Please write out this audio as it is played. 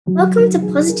Welcome to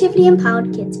Positively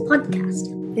Empowered Kids podcast.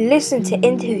 Listen to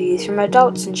interviews from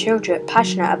adults and children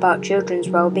passionate about children's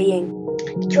well-being.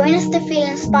 Join us to feel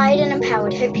inspired and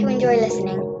empowered. Hope you enjoy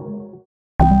listening.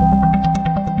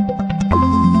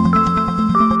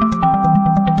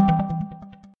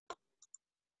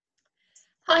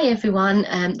 Hi everyone,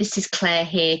 this is Claire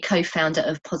here, co-founder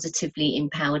of Positively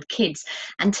Empowered Kids,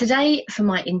 and today for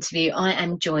my interview I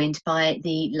am joined by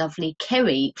the lovely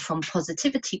Kerry from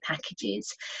Positivity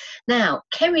Packages. Now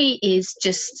Kerry is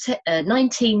just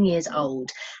 19 years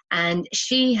old and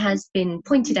she has been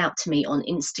pointed out to me on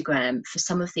Instagram for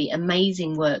some of the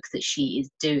amazing work that she is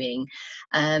doing,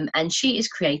 and she is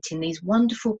creating these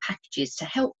wonderful packages to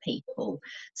help people.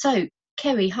 So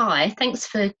Kerry, hi, thanks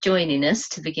for joining us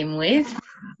to begin with.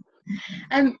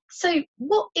 So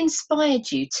what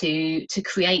inspired you to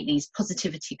create these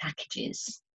positivity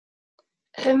packages?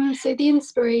 So the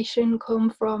inspiration come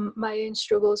from my own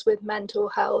struggles with mental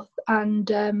health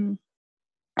and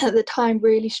at the time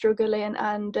really struggling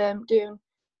and doing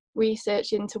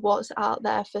research into what's out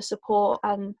there for support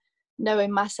and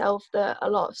knowing myself that a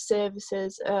lot of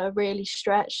services are really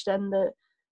stretched and that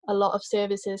a lot of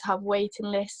services have waiting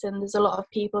lists and there's a lot of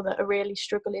people that are really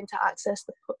struggling to access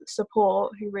the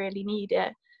support who really need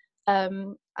it.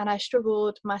 And I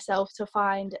struggled myself to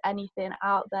find anything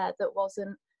out there that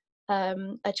wasn't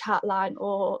a chat line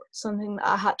or something that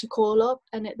I had to call up,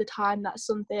 and at the time that's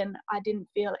something I didn't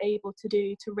feel able to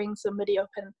do, to ring somebody up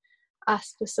and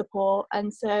ask for support.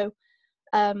 And so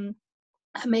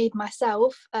I made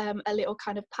myself a little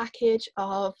kind of package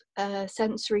of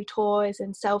sensory toys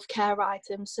and self-care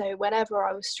items. So whenever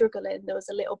I was struggling, there was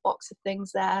a little box of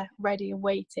things there ready and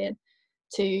waiting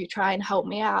to try and help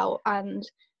me out. And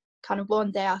kind of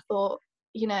one day I thought,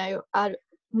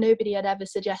 nobody had ever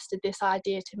suggested this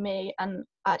idea to me, and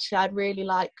actually I'd really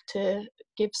like to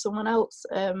give someone else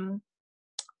a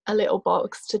little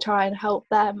box to try and help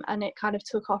them, and it kind of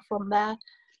took off from there.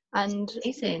 And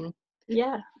amazing.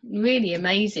 Yeah, really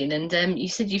amazing. And you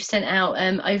said you've sent out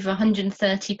over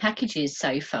 130 packages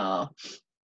so far.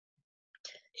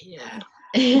 Yeah.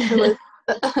 There was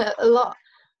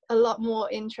a lot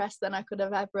more interest than I could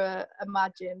have ever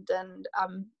imagined, and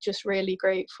I'm just really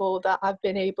grateful that I've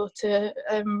been able to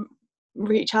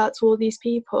reach out to all these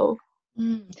people.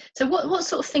 So what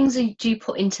sort of things do you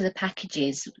put into the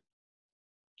packages?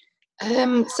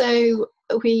 So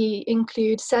we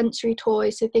include sensory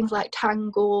toys, so things like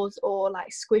tangles or like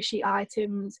squishy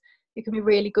items. It can be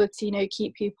really good to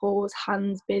keep people's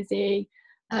hands busy.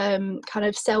 Kind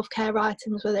of self-care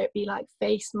items, whether it be like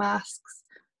face masks,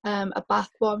 a bath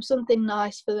bomb, something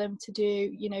nice for them to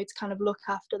do, to kind of look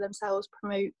after themselves,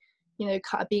 promote,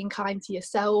 kind of being kind to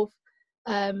yourself.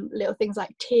 Little things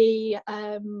like tea,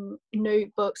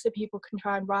 notebooks so people can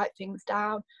try and write things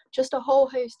down, just a whole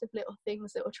host of little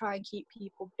things that will try and keep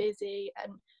people busy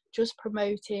and just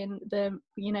promoting them,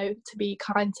 to be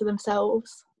kind to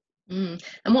themselves. And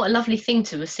what a lovely thing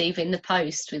to receive in the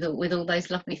post with all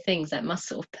those lovely things. That must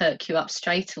sort of perk you up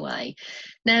straight away.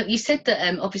 Now, you said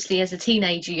that obviously as a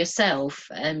teenager yourself,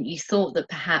 you thought that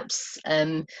perhaps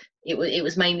it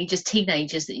was mainly just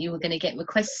teenagers that you were going to get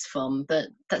requests from, but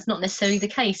that's not necessarily the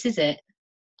case, is it?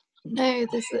 No,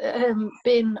 there's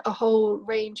been a whole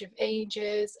range of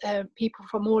ages, people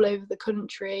from all over the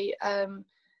country,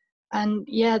 and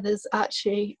yeah, there's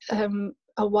actually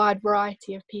a wide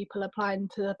variety of people applying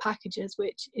to the packages,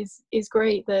 which is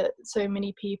great that so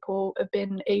many people have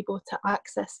been able to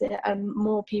access it, and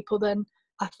more people than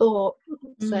I thought.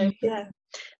 So yeah.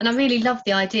 And I really love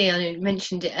the idea. I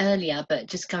mentioned it earlier, but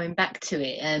just going back to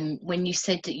it, when you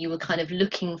said that you were kind of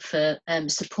looking for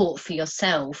support for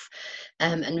yourself,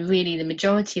 and really the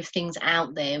majority of things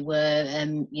out there were,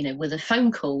 were the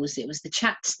phone calls. It was the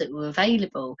chats that were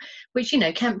available, which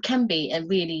can be a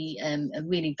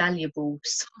really valuable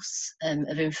source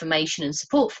of information and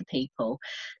support for people.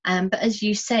 But as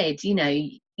you said,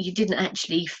 you didn't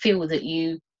actually feel that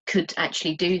you could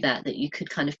actually do that you could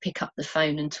kind of pick up the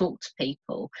phone and talk to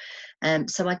people.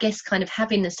 So I guess kind of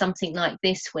having something like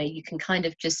this where you can kind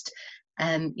of just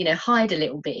hide a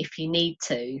little bit if you need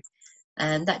to,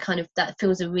 and that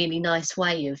feels a really nice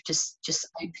way of just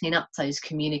opening up those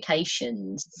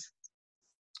communications.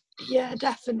 Yeah,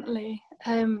 definitely.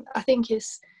 I think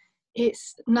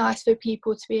it's nice for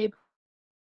people to be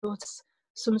able to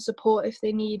some support if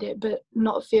they need it, but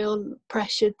not feel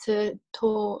pressured to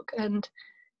talk. And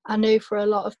I know for a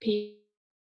lot of people,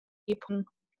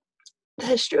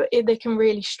 they can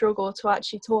really struggle to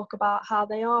actually talk about how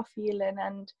they are feeling.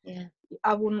 And yeah.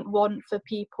 I wouldn't want for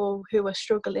people who are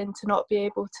struggling to not be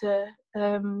able to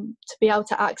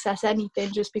access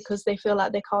anything just because they feel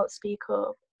like they can't speak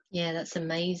up. Yeah, that's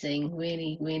amazing.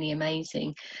 Really, really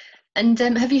amazing. And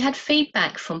have you had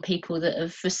feedback from people that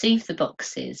have received the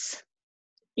boxes?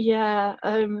 Yeah,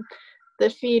 the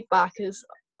feedback has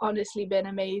honestly been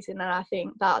amazing, and I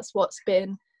think that's what's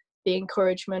been the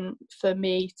encouragement for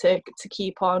me to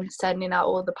keep on sending out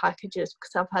all the packages,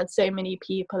 because I've had so many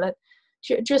people, and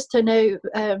just to know,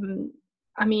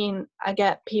 I mean, I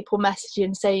get people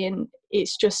messaging saying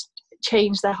it's just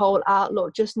changed their whole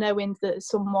outlook, just knowing that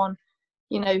someone,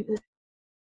 you know,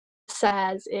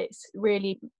 says it's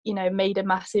really, you know, made a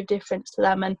massive difference to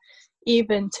them. And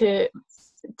even to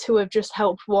have just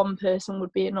helped one person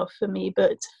would be enough for me,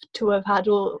 but to have had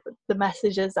all the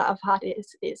messages that I've had,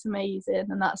 it's amazing,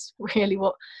 and that's really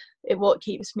what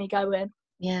keeps me going.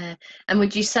 Yeah. And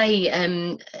would you say, I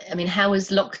mean, how has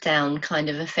lockdown kind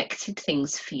of affected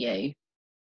things for you?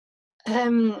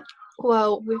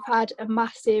 Well, we've had a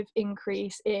massive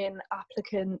increase in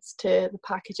applicants to the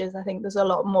packages. I think there's a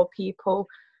lot more people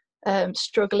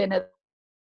struggling at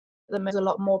there's a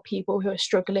lot more people who are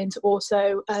struggling to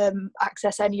also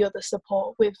access any other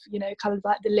support with, you know, kind of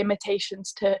like the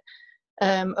limitations to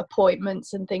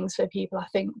appointments and things for people. I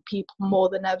think people more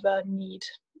than ever need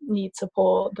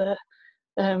support.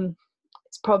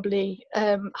 It's probably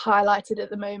highlighted at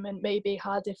the moment, maybe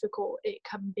how difficult it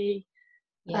can be.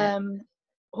 Yeah.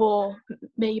 Or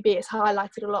maybe it's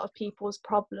highlighted a lot of people's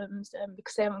problems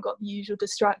because they haven't got the usual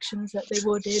distractions that they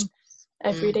would in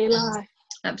everyday life.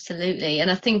 Absolutely.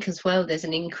 And I think as well there's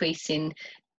an increase in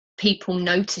people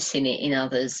noticing it in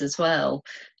others as well.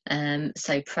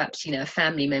 So perhaps, you know, a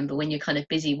family member, when you're kind of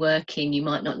busy working, you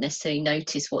might not necessarily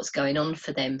notice what's going on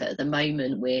for them, but at the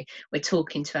moment we're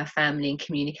talking to our family and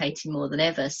communicating more than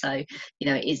ever. So, you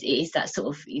know, it is that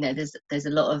sort of, you know, there's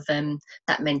a lot of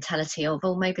that mentality of,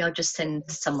 oh, maybe I'll just send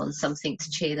someone something to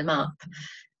cheer them up.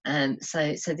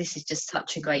 So this is just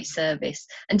such a great service.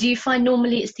 And do you find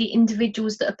normally it's the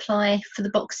individuals that apply for the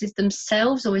boxes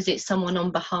themselves, or is it someone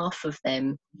on behalf of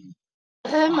them?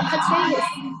 I'd say it's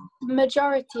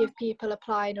majority of people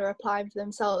applying are applying for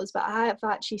themselves, but I have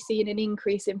actually seen an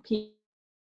increase in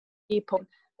people.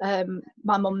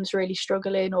 My mum's really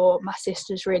struggling, or my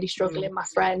sister's really struggling, my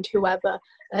friend, whoever,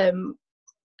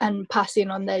 and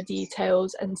passing on their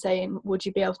details and saying, would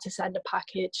you be able to send a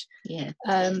package? Yeah.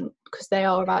 Because they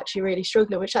are actually really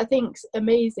struggling, which I think's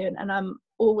amazing, and I'm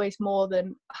always more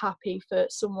than happy for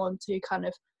someone to kind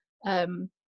of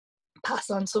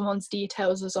pass on someone's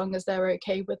details as long as they're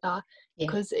okay with that. Yeah.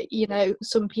 Because, you know,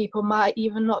 some people might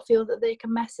even not feel that they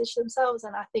can message themselves,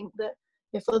 and I think that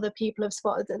if other people have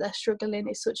spotted that they're struggling,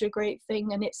 it's such a great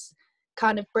thing, and it's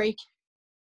kind of breaking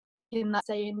that,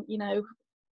 saying, you know,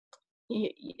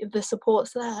 the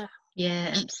support's there.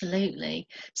 Yeah, absolutely.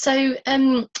 So,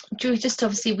 Joy, just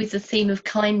obviously with the theme of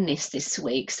kindness this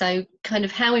week, so kind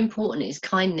of how important is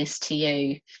kindness to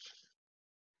you?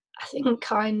 I think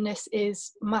kindness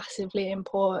is massively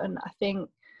important. I think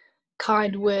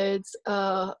kind words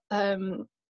are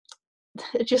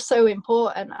just so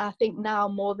important. I think now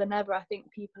more than ever, I think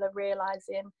people are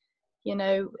realising, you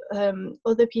know,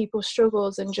 other people's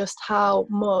struggles, and just how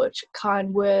much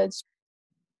kind words,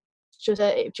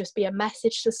 just be a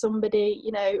message to somebody,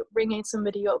 you know, ringing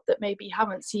somebody up that maybe you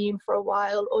haven't seen for a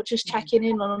while, or just checking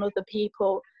in on other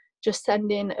people, just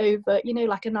sending over, you know,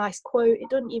 like a nice quote. It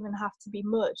doesn't even have to be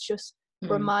much, just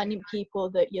reminding people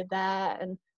that you're there,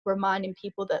 and reminding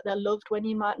people that they're loved when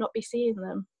you might not be seeing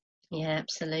them. Yeah,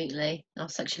 absolutely. Oh,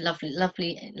 such a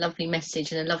lovely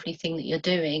message, and a lovely thing that you're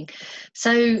doing.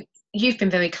 So you've been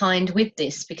very kind with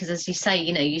this, because as you say,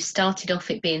 you know, you started off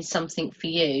it being something for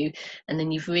you, and then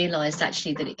you've realised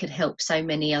actually that it could help so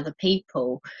many other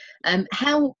people.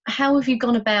 How have you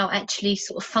gone about actually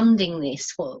sort of funding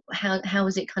this? How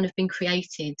has it kind of been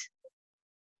created?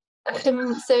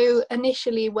 So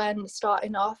initially, when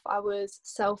starting off, I was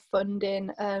self-funding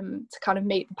to kind of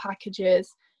make the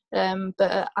packages,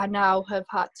 but I now have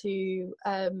had to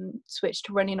switch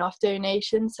to running off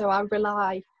donations. So I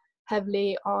rely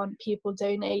heavily on people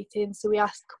donating. So we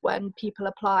ask when people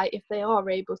apply if they are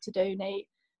able to donate,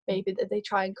 maybe that they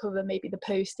try and cover maybe the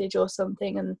postage or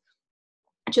something, and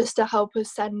just to help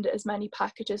us send as many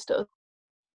packages to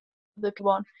the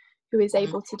one who is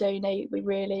able to donate. We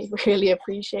really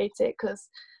appreciate it, because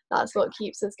that's what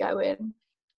keeps us going.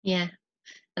 Yeah,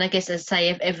 and I guess, as I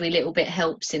say, every little bit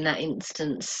helps in that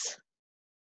instance.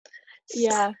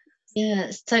 Yeah.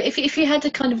 Yeah. So if you had a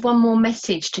kind of one more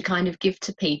message to kind of give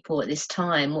to people at this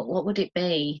time, what would it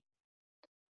be?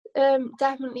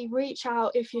 Definitely reach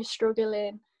out if you're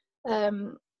struggling.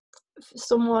 Find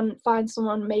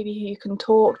someone maybe who you can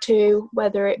talk to,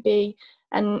 whether it be,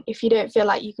 and if you don't feel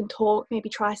like you can talk, maybe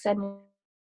try sending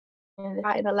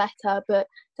writing a letter, but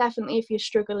definitely if you're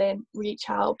struggling, reach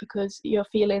out, because your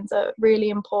feelings are really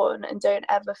important, and don't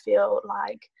ever feel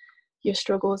like your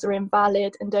struggles are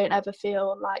invalid, and don't ever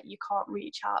feel like you can't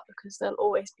reach out, because there'll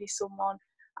always be someone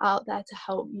out there to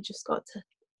help. You just got to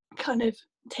kind of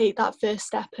take that first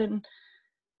step and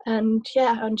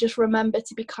just remember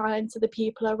to be kind to the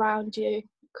people around you,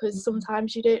 because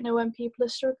sometimes you don't know when people are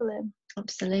struggling.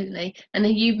 Absolutely. And are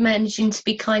you managing to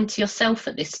be kind to yourself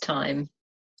at this time?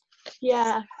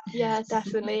 Yeah,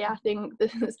 definitely. I think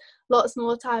there's lots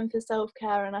more time for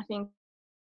self-care, and I think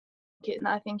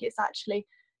it's actually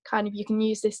kind of, you can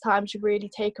use this time to really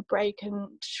take a break and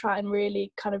try and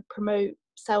really kind of promote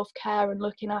self-care and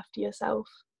looking after yourself.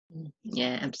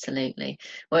 Yeah, absolutely.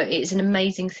 Well, it's an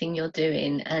amazing thing you're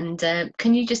doing. And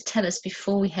can you just tell us,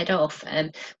 before we head off,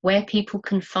 where people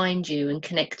can find you and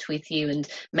connect with you and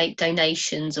make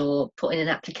donations or put in an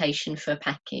application for a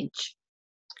package?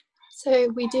 So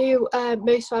we do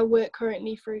most of our work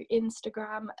currently through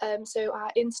Instagram. So our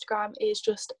Instagram is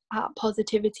just at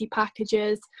Positivity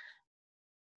Packages.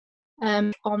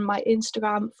 On my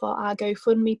Instagram for our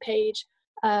GoFundMe page,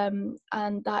 and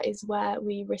that is where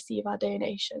we receive our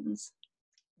donations.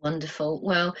 Wonderful.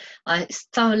 Well, I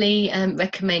thoroughly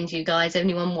recommend you guys,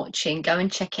 anyone watching, go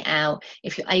and check it out.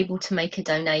 If you're able to make a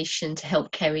donation to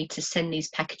help Kerry to send these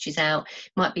packages out, it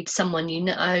might be to someone you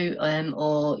know,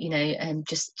 or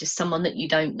just someone that you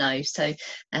don't know. So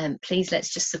please,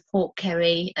 let's just support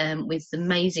Kerry with the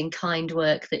amazing kind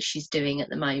work that she's doing at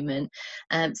the moment.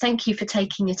 Thank you for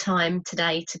taking your time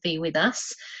today to be with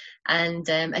us. And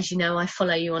as you know, I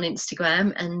follow you on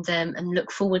Instagram, and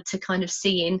look forward to kind of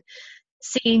seeing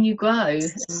you grow,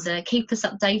 and keep us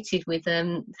updated with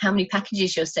how many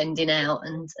packages you're sending out,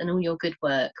 and all your good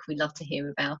work. We'd love to hear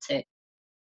about it.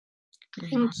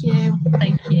 Thank you.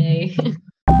 Thank you.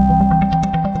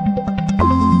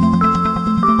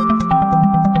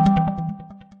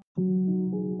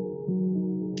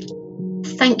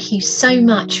 Thank you so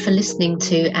much for listening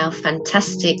to our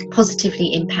fantastic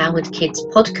Positively Empowered Kids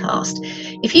podcast.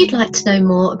 If you'd like to know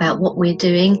more about what we're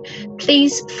doing,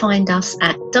 please find us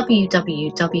at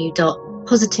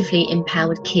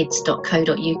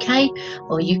www.positivelyempoweredkids.co.uk,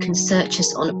 or you can search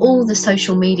us on all the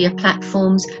social media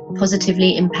platforms,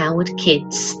 Positively Empowered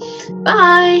Kids.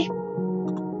 Bye!